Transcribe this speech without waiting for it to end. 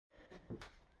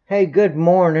Hey, good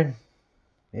morning.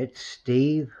 It's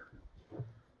Steve.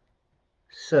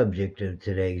 Subject of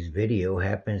today's video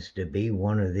happens to be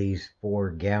one of these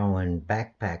 4-gallon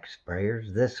backpack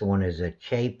sprayers. This one is a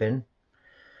CHAPIN,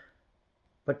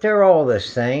 but they're all the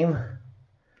same.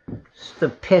 It's the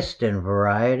piston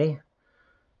variety.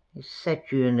 I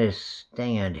set you in this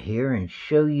stand here and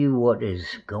show you what is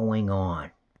going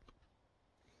on.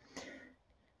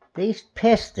 These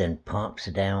piston pumps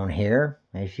down here,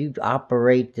 as you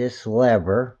operate this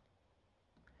lever,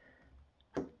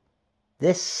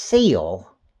 this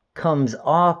seal comes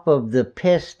off of the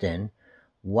piston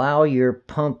while you're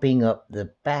pumping up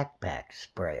the backpack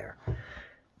sprayer.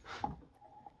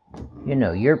 You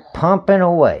know, you're pumping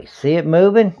away. See it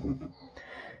moving?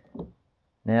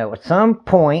 Now, at some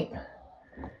point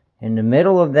in the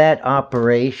middle of that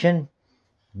operation,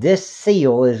 this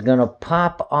seal is going to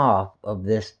pop off of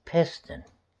this piston.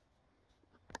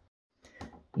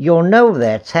 You'll know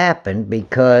that's happened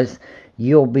because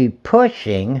you'll be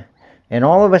pushing, and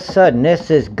all of a sudden this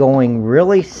is going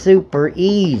really super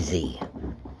easy.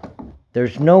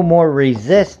 There's no more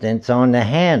resistance on the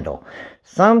handle.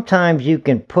 Sometimes you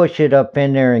can push it up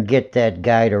in there and get that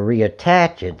guy to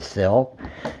reattach itself.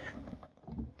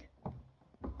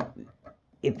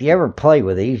 If you ever play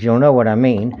with these, you'll know what I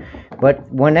mean.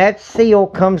 But when that seal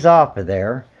comes off of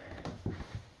there,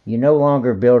 you no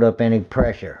longer build up any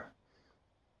pressure,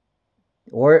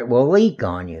 or it will leak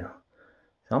on you.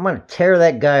 So I'm going to tear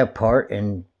that guy apart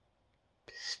and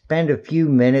spend a few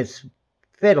minutes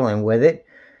fiddling with it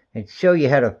and show you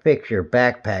how to fix your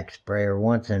backpack sprayer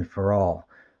once and for all,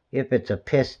 if it's a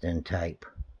piston type.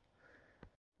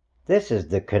 This is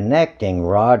the connecting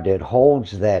rod that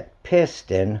holds that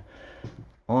piston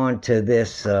onto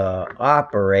this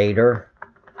operator.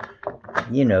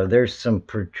 You know, there's some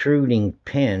protruding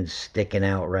pins sticking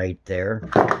out right there.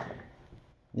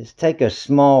 Just take a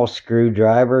small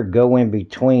screwdriver, go in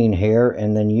between here,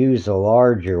 and then use a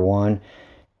larger one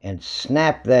and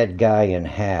snap that guy in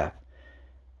half.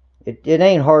 It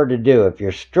ain't hard to do. If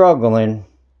you're struggling,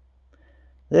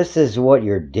 this is what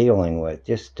you're dealing with.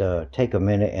 Just take a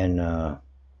minute and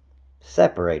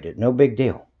separate it. No big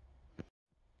deal.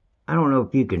 I don't know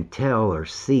if you can tell or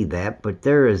see that, but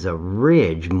there is a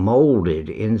ridge molded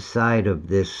inside of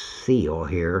this seal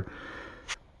here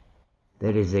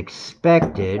that is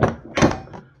expected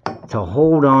to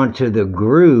hold on to the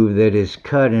groove that is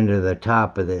cut into the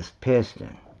top of this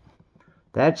piston.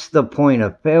 That's the point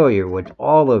of failure with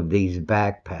all of these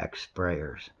backpack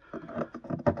sprayers.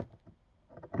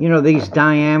 You know, these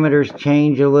diameters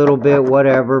change a little bit,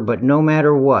 whatever, but no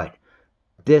matter what,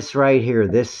 this right here,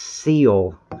 this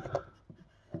seal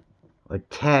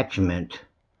attachment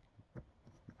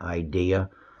idea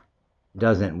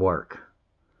doesn't work.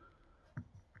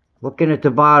 Looking at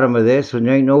the bottom of this, and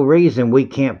there ain't no reason we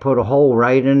can't put a hole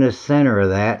right in the center of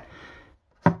that.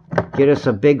 Get us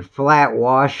a big flat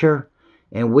washer,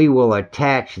 and we will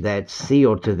attach that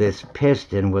seal to this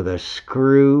piston with a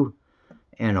screw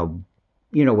and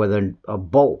with a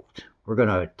bolt. We're going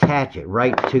to attach it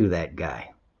right to that guy.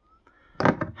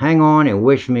 Hang on and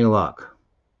wish me luck.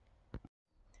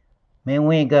 Man,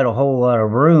 we ain't got a whole lot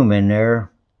of room in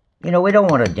there. You know, we don't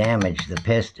want to damage the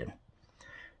piston.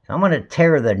 So I'm going to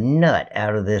tear the nut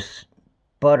out of this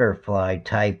butterfly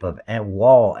type of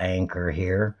wall anchor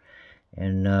here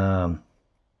and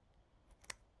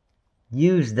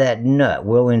use that nut.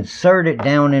 We'll insert it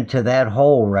down into that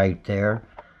hole right there.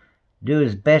 Do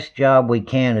as best job we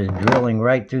can as drilling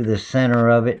right through the center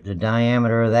of it, the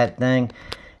diameter of that thing.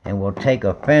 And we'll take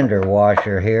a fender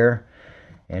washer here,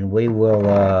 and we will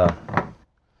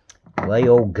lay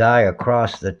old guy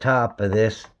across the top of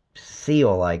this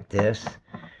seal like this.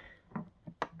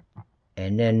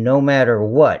 And then no matter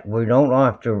what, we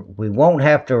won't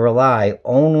have to rely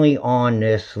only on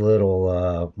this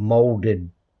little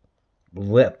molded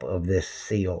lip of this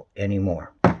seal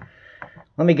anymore.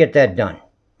 Let me get that done.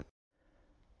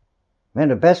 Man,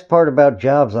 the best part about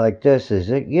jobs like this is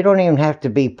that you don't even have to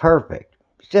be perfect.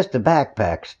 It's just a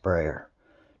backpack sprayer.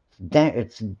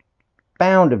 It's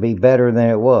bound to be better than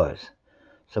it was.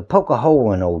 So poke a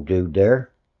hole in old dude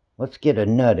there. Let's get a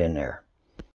nut in there.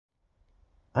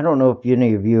 I don't know if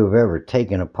any of you have ever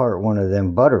taken apart one of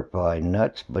them butterfly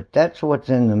nuts, but that's what's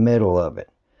in the middle of it.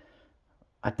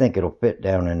 I think it'll fit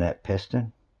down in that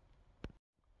piston.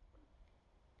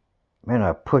 Man,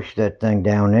 I pushed that thing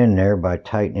down in there by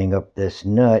tightening up this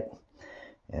nut.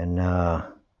 And, man,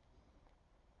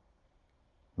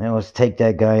 let's take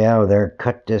that guy out of there,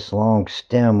 cut this long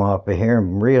stem off of here,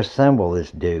 and reassemble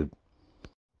this dude.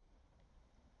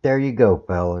 There you go,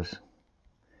 fellas.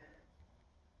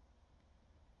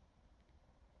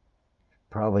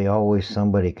 Probably always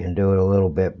somebody can do it a little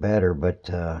bit better, but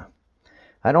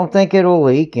I don't think it'll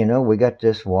leak. You know, we got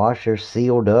this washer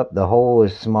sealed up. The hole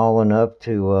is small enough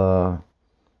to,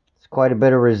 it's quite a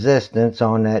bit of resistance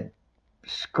on that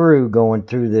screw going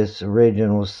through this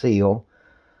original seal.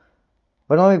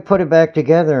 But let me put it back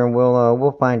together and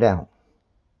we'll find out.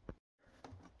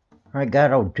 Alright,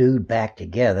 got old dude back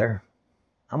together.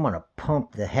 I'm gonna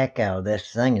pump the heck out of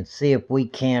this thing and see if we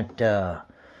can't,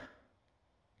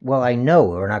 well, I know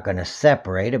we're not gonna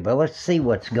separate it, but let's see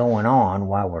what's going on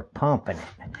while we're pumping it.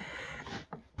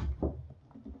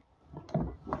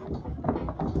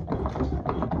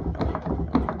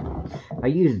 I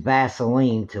used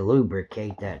Vaseline to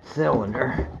lubricate that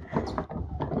cylinder.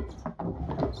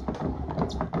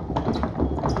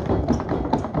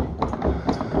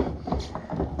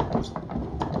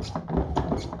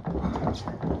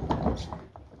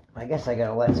 I guess I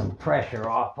gotta let some pressure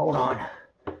off. Hold on.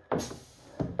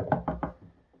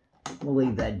 We'll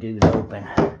leave that dude open.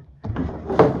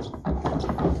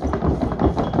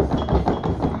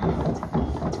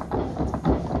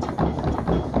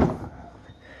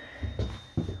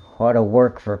 Ought to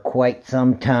work for quite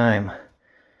some time.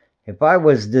 If I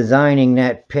was designing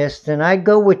that piston, I'd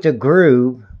go with the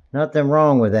groove. Nothing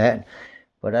wrong with that.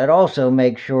 But I'd also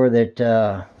make sure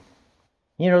that,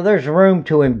 you know, there's room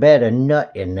to embed a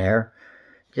nut in there.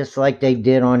 Just like they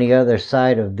did on the other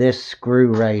side of this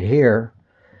screw right here.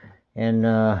 And,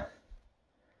 man,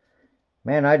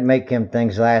 I'd make them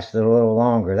things last a little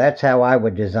longer. That's how I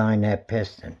would design that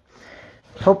piston.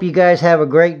 Hope you guys have a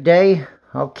great day.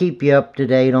 I'll keep you up to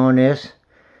date on this.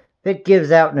 If it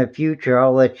gives out in the future,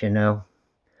 I'll let you know.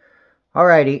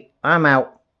 Alrighty, I'm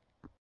out.